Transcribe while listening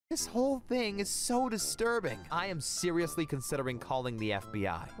This whole thing is so disturbing. I am seriously considering calling the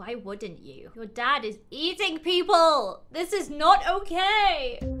FBI. Why wouldn't you? Your dad is eating people! This is not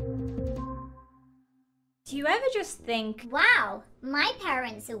okay! Do you ever just think, Wow, my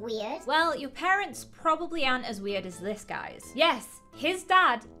parents are weird. well, your parents probably aren't as weird as this guy's. Yes, his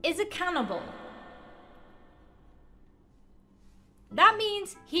dad is a cannibal. That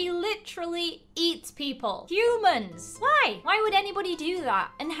means he literally eats people. Humans! Why? Why would anybody do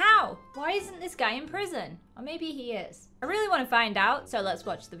that? And how? Why isn't this guy in prison? Or maybe he is. I really want to find out, so let's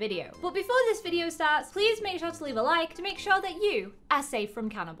watch the video. But before this video starts, please make sure to leave a like to make sure that you are safe from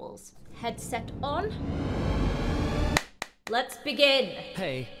cannibals. Headset on. Let's begin.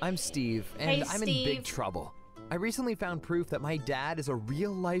 Hey, I'm Steve, and Hey, I'm in Steve. big trouble. I recently found proof that my dad is a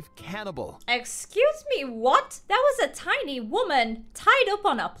real-life cannibal. Excuse me, what? That was a tiny woman tied up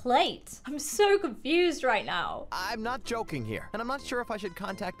on a plate. I'm so confused right now. I'm not joking here, and I'm not sure if I should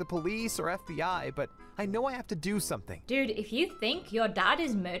contact the police or FBI, but I know I have to do something. Dude, if you think your dad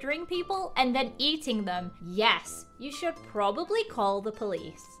is murdering people and then eating them, yes, you should probably call the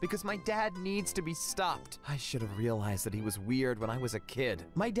police. Because my dad needs to be stopped. I should have realized that he was weird when I was a kid.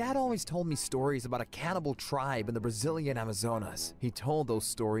 My dad always told me stories about a cannibal tribe in the Brazilian Amazonas. He told those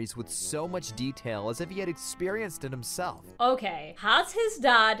stories with so much detail as if he had experienced it himself. Okay, has his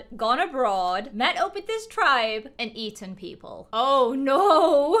dad gone abroad, met up with this tribe, and eaten people? Oh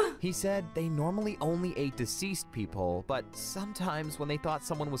no! He said they normally only ate deceased people, but sometimes when they thought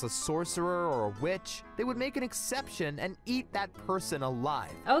someone was a sorcerer or a witch, they would make an exception and eat that person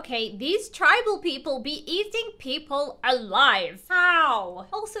alive. Okay, these tribal people be eating people alive. How?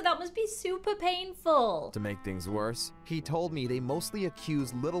 Also, that must be super painful. To make things worse, he told me they mostly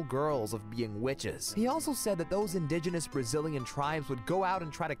accuse little girls of being witches. He also said that those indigenous Brazilian tribes would go out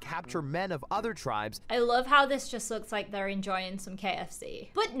and try to capture men of other tribes. I love how this just looks like they're enjoying some KFC.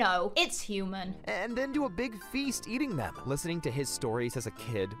 But no, it's human. And then do a big feast eating them. Listening to his stories as a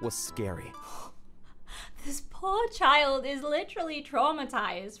kid was scary. This poor child is literally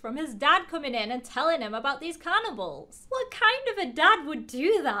traumatized from his dad coming in and telling him about these cannibals. What kind of a dad would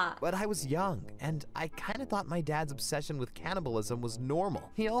do that? But I was young, and I kind of thought my dad's obsession with cannibalism was normal.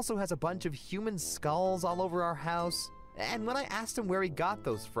 He also has a bunch of human skulls all over our house. And when I asked him where he got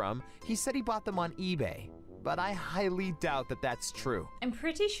those from, he said he bought them on eBay. But I highly doubt that that's true. I'm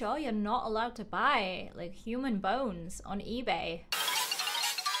pretty sure you're not allowed to buy, like, human bones on eBay.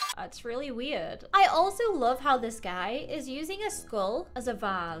 That's really weird. I also love how this guy is using a skull as a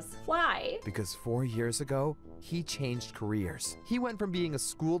vase. Why? Because 4 years ago, he changed careers. He went from being a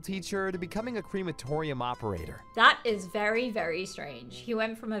school teacher to becoming a crematorium operator. That is very, very strange. He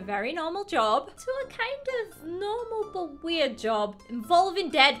went from a very normal job to a kind of normal but weird job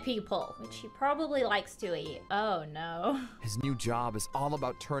involving dead people, which he probably likes to eat. Oh no. His new job is all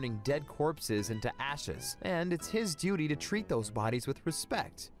about turning dead corpses into ashes, and it's his duty to treat those bodies with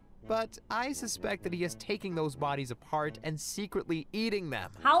respect. But I suspect that he is taking those bodies apart and secretly eating them.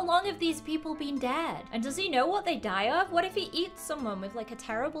 How long have these people been dead? And does he know what they die of? What if he eats someone with like a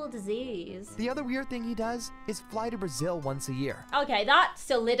terrible disease? The other weird thing he does is fly to Brazil once a year. Okay, that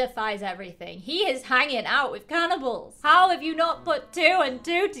solidifies everything. He is hanging out with cannibals. How have you not put 2 and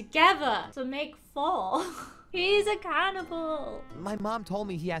 2 together to make 4? He's a cannibal. My mom told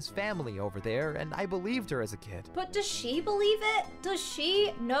me he has family over there, and I believed her as a kid. But does she believe it? Does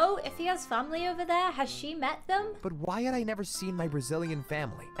she know if he has family over there? Has she met them? But why had I never seen my Brazilian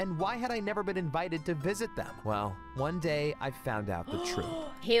family? And why had I never been invited to visit them? Well, one day I found out the truth.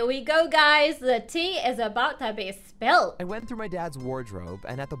 Here we go, guys. The tea is about to be spilled. I went through my dad's wardrobe,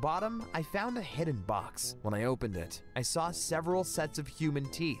 and at the bottom, I found a hidden box. When I opened it, I saw several sets of human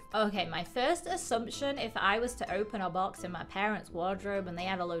teeth. Okay, my first assumption, if I was to open a box in my parents' wardrobe and they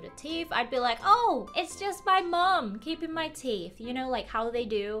had a load of teeth, I'd be like, oh, it's just my mom keeping my teeth. You know, like how they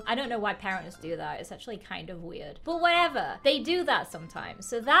do. I don't know why parents do that. It's actually kind of weird. But whatever. They do that sometimes.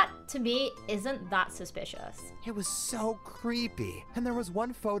 So that, to me, isn't that suspicious. It was so creepy. And there was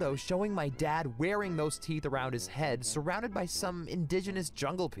one photo showing my dad wearing those teeth around his head, surrounded by some indigenous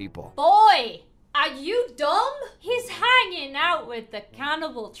jungle people. Boy! Are you dumb? He's hanging out with the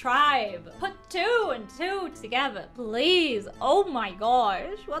cannibal tribe. Put 2 and 2 together, please. Oh my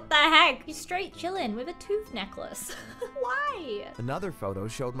gosh, what the heck? He's straight chilling with a tooth necklace. Why? Another photo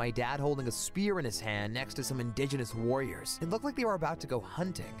showed my dad holding a spear in his hand next to some indigenous warriors. It looked like they were about to go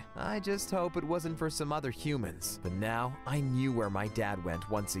hunting. I just hope it wasn't for some other humans. But now I knew where my dad went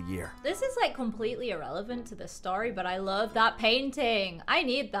once a year. This is like completely irrelevant to the story, but I love that painting. I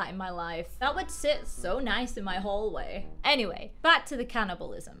need that in my life. That would sit so nice in my hallway. Anyway, back to the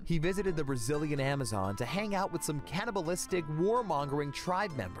cannibalism. He visited the Brazilian Amazon to hang out with some cannibalistic, warmongering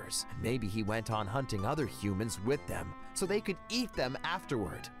tribe members. And maybe he went on hunting other humans with them so they could eat them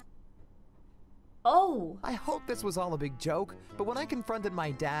afterward. Oh. I hope this was all a big joke, but when I confronted my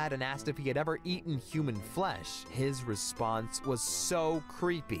dad and asked if he had ever eaten human flesh, his response was so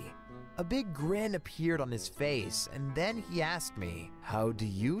creepy. A big grin appeared on his face, and then he asked me, "How do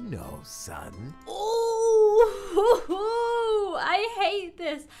you know, son?" Oh, I hate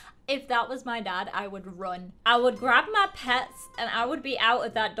this. If that was my dad, I would run. I would grab my pets and I would be out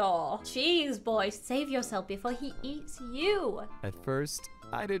of that door. Jeez, boy, save yourself before he eats you. At first,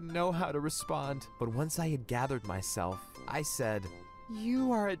 I didn't know how to respond, but once I had gathered myself, I said,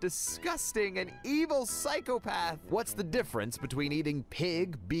 "You are a disgusting and evil psychopath. What's the difference between eating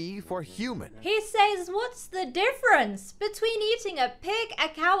pig, beef, or human?" He says, what's the difference between eating a pig, a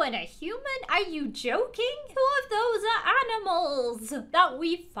cow, and a human? Are you joking? Two of those are animals that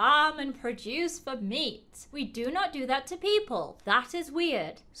we farm and produce for meat. We do not do that to people. That is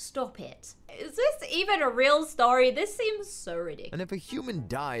weird. Stop it. Is this even a real story? This seems so ridiculous. And if a human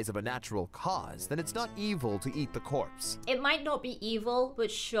dies of a natural cause, then it's not evil to eat the corpse. It might not be evil,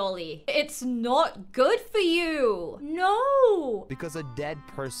 but surely it's not good for you. No. Because a dead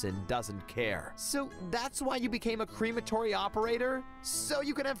person doesn't care. So that's why you became a crematory operator? So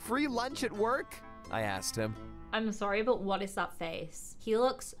you can have free lunch at work? I asked him. I'm sorry, but what is that face? He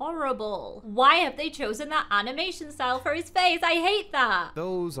looks horrible. Why have they chosen that animation style for his face? I hate that.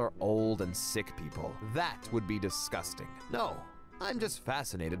 Those are old and sick people. That would be disgusting. No, I'm just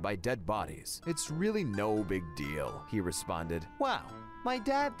fascinated by dead bodies. It's really no big deal, he responded. Wow. My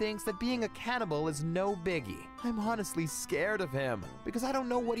dad thinks that being a cannibal is no biggie. I'm honestly scared of him because I don't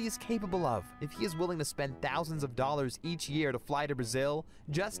know what he is capable of. If he is willing to spend thousands of dollars each year to fly to Brazil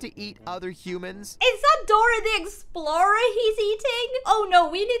just to eat other humans. Is that Dora the Explorer he's eating? Oh no,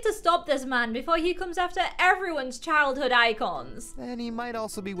 we need to stop this man before he comes after everyone's childhood icons. Then he might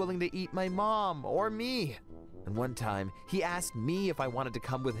also be willing to eat my mom or me. And one time, he asked me if I wanted to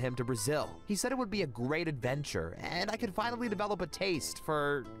come with him to Brazil. He said it would be a great adventure, and I could finally develop a taste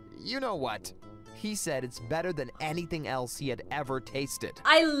for you know what. He said it's better than anything else he had ever tasted.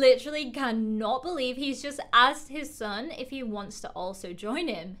 I literally cannot believe he's just asked his son if he wants to also join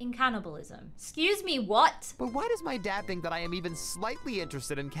him in cannibalism. Excuse me, what? But why does my dad think that I am even slightly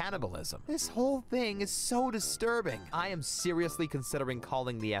interested in cannibalism? This whole thing is so disturbing. I am seriously considering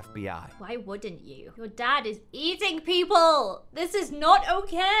calling the FBI. Why wouldn't you? Your dad is eating people. This is not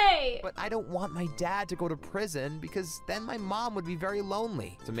okay. But I don't want my dad to go to prison because then my mom would be very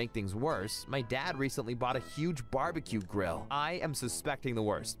lonely. To make things worse, my dad recently bought a huge barbecue grill. I am suspecting the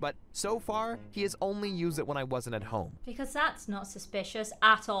worst, but so far, he has only used it when I wasn't at home. Because that's not suspicious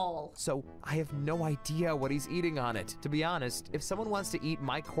at all. So I have no idea what he's eating on it. To be honest, if someone wants to eat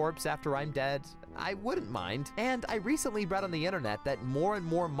my corpse after I'm dead, I wouldn't mind. And I recently read on the internet that more and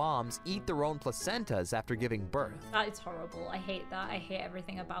more moms eat their own placentas after giving birth. That is horrible. I hate that. I hate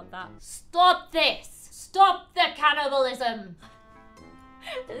everything about that. Stop this! Stop the cannibalism!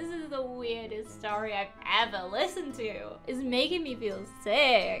 This is the weirdest story I've ever listened to. It's making me feel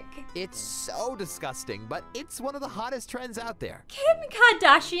sick. It's so disgusting, but it's one of the hottest trends out there. Kim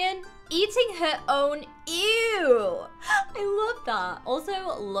Kardashian eating her own ew. I love that. Also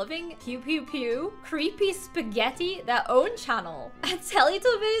loving Pew Pew Pew, Creepy Spaghetti, their own channel.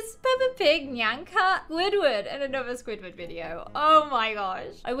 Teletubbies, Peppa Pig, Nyanka, Squidward, and another Squidward video. Oh my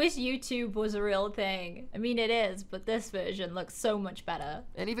gosh. I wish YouTube was a real thing. I mean, it is, but this version looks so much better.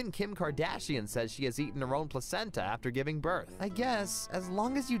 And even Kim Kardashian says she has eaten her own placenta after giving birth. I guess, as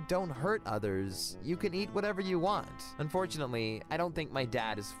long as you don't hurt others, you can eat whatever you want. Unfortunately, I don't think my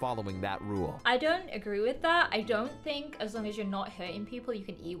dad is following that rule. I don't agree with that. I don't think as long as you're not hurting people, you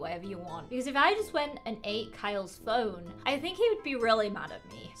can eat whatever you want. Because if I just went and ate Kyle's phone, I think he would be really mad at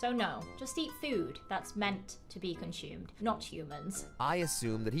me. So no, just eat food that's meant to be consumed, not humans. I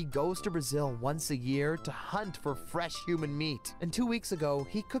assume that he goes to Brazil once a year to hunt for fresh human meat. And 2 weeks ago,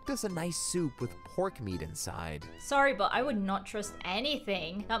 he cooked us a nice soup with pork meat inside. Sorry, but I would not trust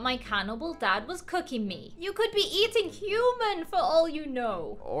anything that my cannibal dad was cooking me. You could be eating human for all you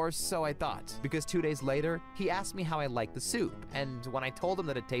know. Or so I thought, because 2 days later, he asked me how I liked the soup, and when I told him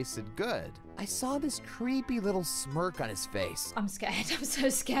that it tasted good, I saw this creepy little smirk on his face. I'm scared. I'm so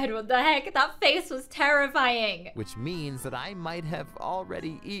scared. What the heck? That face was terrifying. Which means that I might have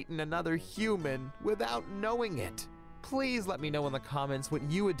already eaten another human without knowing it. Please let me know in the comments what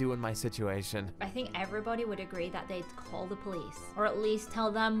you would do in my situation. I think everybody would agree that they'd call the police. Or at least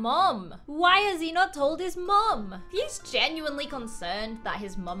tell their mum. Why has he not told his mum? He's genuinely concerned that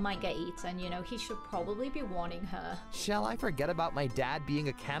his mum might get eaten, you know, he should probably be warning her. Shall I forget about my dad being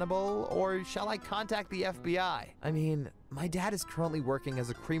a cannibal, or shall I contact the FBI? I mean, my dad is currently working as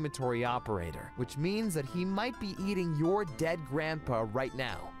a crematory operator, which means that he might be eating your dead grandpa right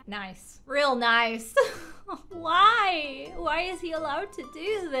now. Nice. Real nice. Why? Why is he allowed to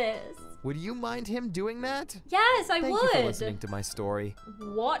do this? Would you mind him doing that? Yes, I Thank would. you for listening to my story.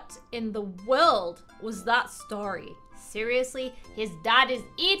 What in the world was that story? Seriously, his dad is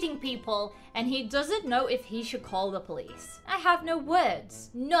eating people and he doesn't know if he should call the police. I have no words.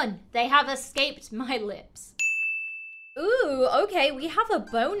 None. They have escaped my lips. Ooh, okay, we have a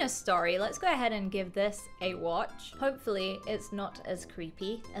bonus story. Let's go ahead and give this a watch. Hopefully, it's not as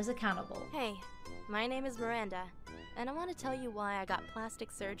creepy as a cannibal. Hey, my name is Miranda, and I want to tell you why I got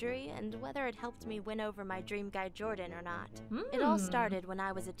plastic surgery and whether it helped me win over my dream guy Jordan or not. It all started when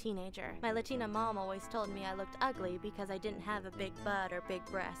I was a teenager. My Latina mom always told me I looked ugly because I didn't have a big butt or big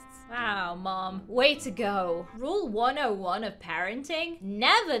breasts. Wow, Mom. Way to go. Rule 101 of parenting: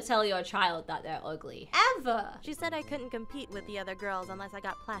 never tell your child that they're ugly. Ever. She said I couldn't compete with the other girls unless I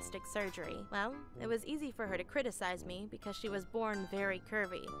got plastic surgery. Well, it was easy for her to criticize me because she was born very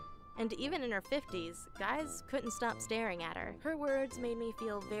curvy. And even in her 50s, guys couldn't stop staring at her. Her words made me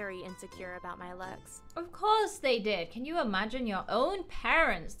feel very insecure about my looks. Of course they did. Can you imagine your own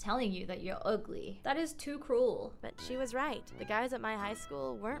parents telling you that you're ugly? That is too cruel. But she was right. The guys at my high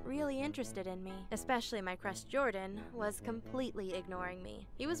school weren't really interested in me. Especially my crush Jordan was completely ignoring me.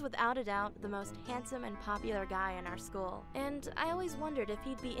 He was without a doubt the most handsome and popular guy in our school. And I always wondered if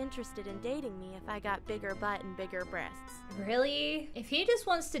he'd be interested in dating me if I got bigger butt and bigger breasts. Really? If he just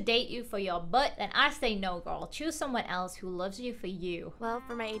wants to date you for your butt, then I say no, girl. Choose someone else who loves you for you. Well,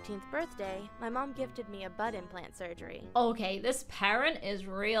 for my 18th birthday, my mom gifted me a butt implant surgery. Okay, this parent is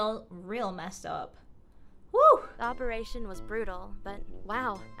real messed up. Woo! The operation was brutal, but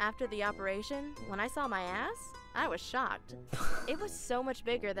wow, after the operation, when I saw my ass, I was shocked. It was so much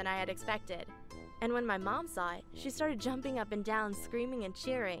bigger than I had expected. And when my mom saw it, she started jumping up and down, screaming and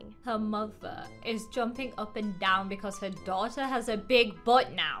cheering. Her mother is jumping up and down because her daughter has a big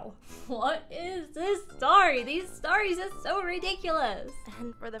butt now. What is this story? These stories are so ridiculous.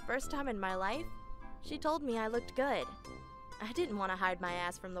 And for the first time in my life, she told me I looked good. I didn't want to hide my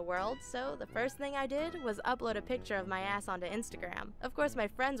ass from the world, so the first thing I did was upload a picture of my ass onto Instagram. Of course, my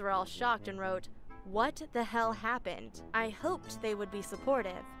friends were all shocked and wrote, "What the hell happened?" I hoped they would be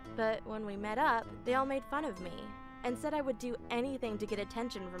supportive, but when we met up, they all made fun of me and said I would do anything to get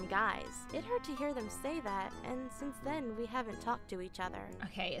attention from guys. It hurt to hear them say that, and since then, we haven't talked to each other.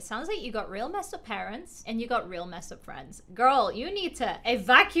 Okay, it sounds like you got real messed up parents and you got real messed up friends. Girl, you need to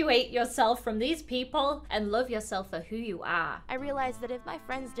evacuate yourself from these people and love yourself for who you are. I realized that if my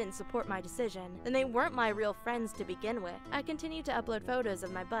friends didn't support my decision, then they weren't my real friends to begin with. I continued to upload photos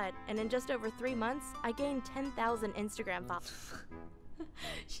of my butt, and in just over 3 months, I gained 10,000 Instagram followers.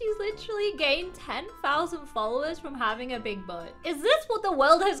 She's literally gained 10,000 followers from having a big butt. Is this what the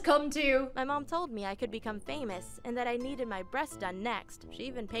world has come to? My mom told me I could become famous and that I needed my breast done next. She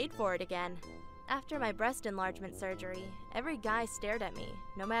even paid for it again. After my breast enlargement surgery, every guy stared at me,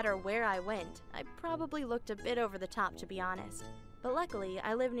 no matter where I went. I probably looked a bit over the top, to be honest. But luckily,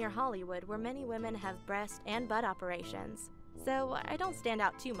 I live near Hollywood, where many women have breast and butt operations. So I don't stand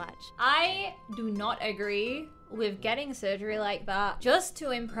out too much. I do not agree with getting surgery like that just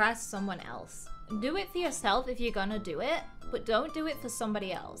to impress someone else. Do it for yourself if you're gonna do it, but don't do it for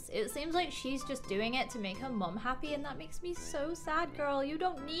somebody else. It seems like she's just doing it to make her mom happy, and that makes me so sad, girl. You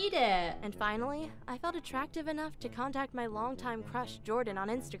don't need it. And finally, I felt attractive enough to contact my longtime crush Jordan on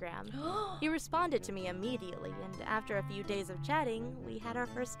Instagram. He responded to me immediately, and after a few days of chatting, we had our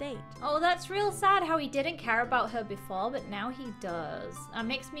first date. Oh, that's real sad how he didn't care about her before, but now he does. That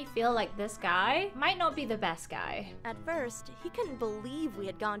makes me feel like this guy might not be the best guy. At first, he couldn't believe we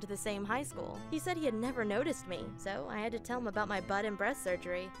had gone to the same high school. He said he had never noticed me, so I had to tell him about my butt and breast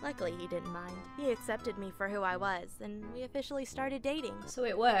surgery. Luckily, he didn't mind. He accepted me for who I was, and we officially started dating. So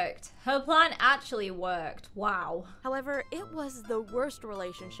it worked. Her plan actually worked. Wow. However, it was the worst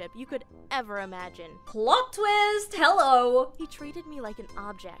relationship you could ever imagine. Plot twist! Hello! He treated me like an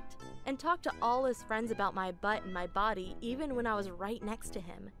object and talked to all his friends about my butt and my body even when I was right next to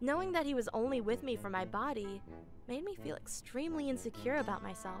him. Knowing that he was only with me for my body made me feel extremely insecure about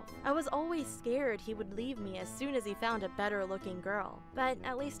myself. I was always scared he would leave me as soon as he found a better looking girl. But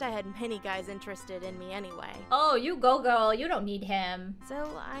at least I had many guys interested in me anyway. Oh, you go girl, you don't need him.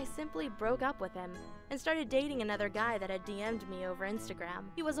 So I simply broke up with him and started dating another guy that had DM'd me over Instagram.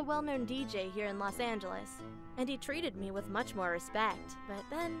 He was a well-known DJ here in Los Angeles, and he treated me with much more respect. But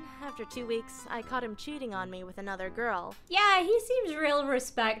then, after 2 weeks, I caught him cheating on me with another girl. Yeah, he seems real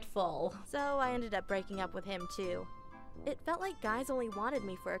respectful. So I ended up breaking up with him too. It felt like guys only wanted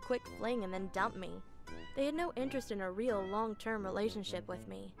me for a quick fling and then dumped me. They had no interest in a real long-term relationship with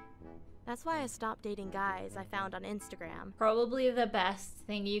me. That's why I stopped dating guys I found on Instagram. Probably the best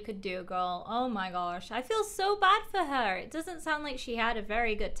thing you could do, girl. Oh my gosh, I feel so bad for her. It doesn't sound like she had a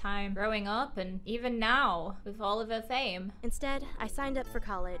very good time growing up and even now with all of her fame. Instead, I signed up for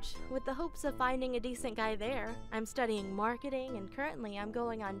college with the hopes of finding a decent guy there. I'm studying marketing and currently I'm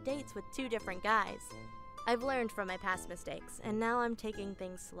going on dates with 2 different guys. I've learned from my past mistakes and now I'm taking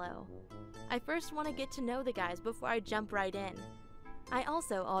things slow. I first want to get to know the guys before I jump right in. I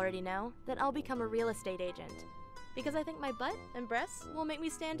also already know that I'll become a real estate agent because I think my butt and breasts will make me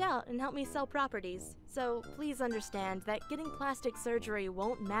stand out and help me sell properties. So please understand that getting plastic surgery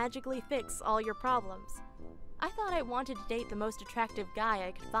won't magically fix all your problems. I thought I wanted to date the most attractive guy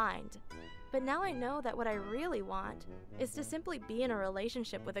I could find, but now I know that what I really want is to simply be in a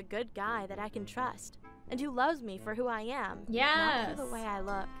relationship with a good guy that I can trust and who loves me for who I am, Yes. not for the way I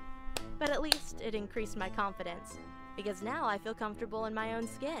look. But at least it increased my confidence, because now I feel comfortable in my own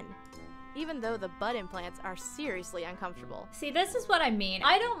skin, even though the butt implants are seriously uncomfortable. See, this is what I mean.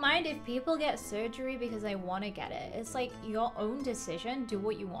 I don't mind if people get surgery because they want to get it. It's like your own decision, do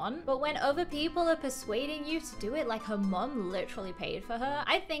what you want. But when other people are persuading you to do it, like her mom literally paid for her,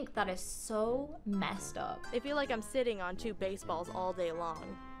 I think that is so messed up. I feel like I'm sitting on 2 baseballs all day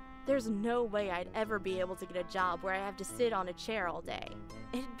long. There's no way I'd ever be able to get a job where I have to sit on a chair all day.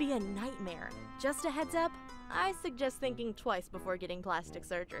 It'd be a nightmare. Just a heads up, I suggest thinking twice before getting plastic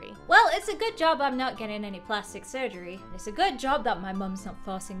surgery. Well, it's a good job I'm not getting any plastic surgery. It's a good job that my mom's not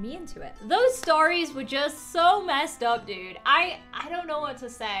forcing me into it. Those stories were just so messed up, dude. I don't know what to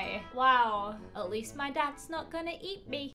say. Wow. At least my dad's not gonna eat me.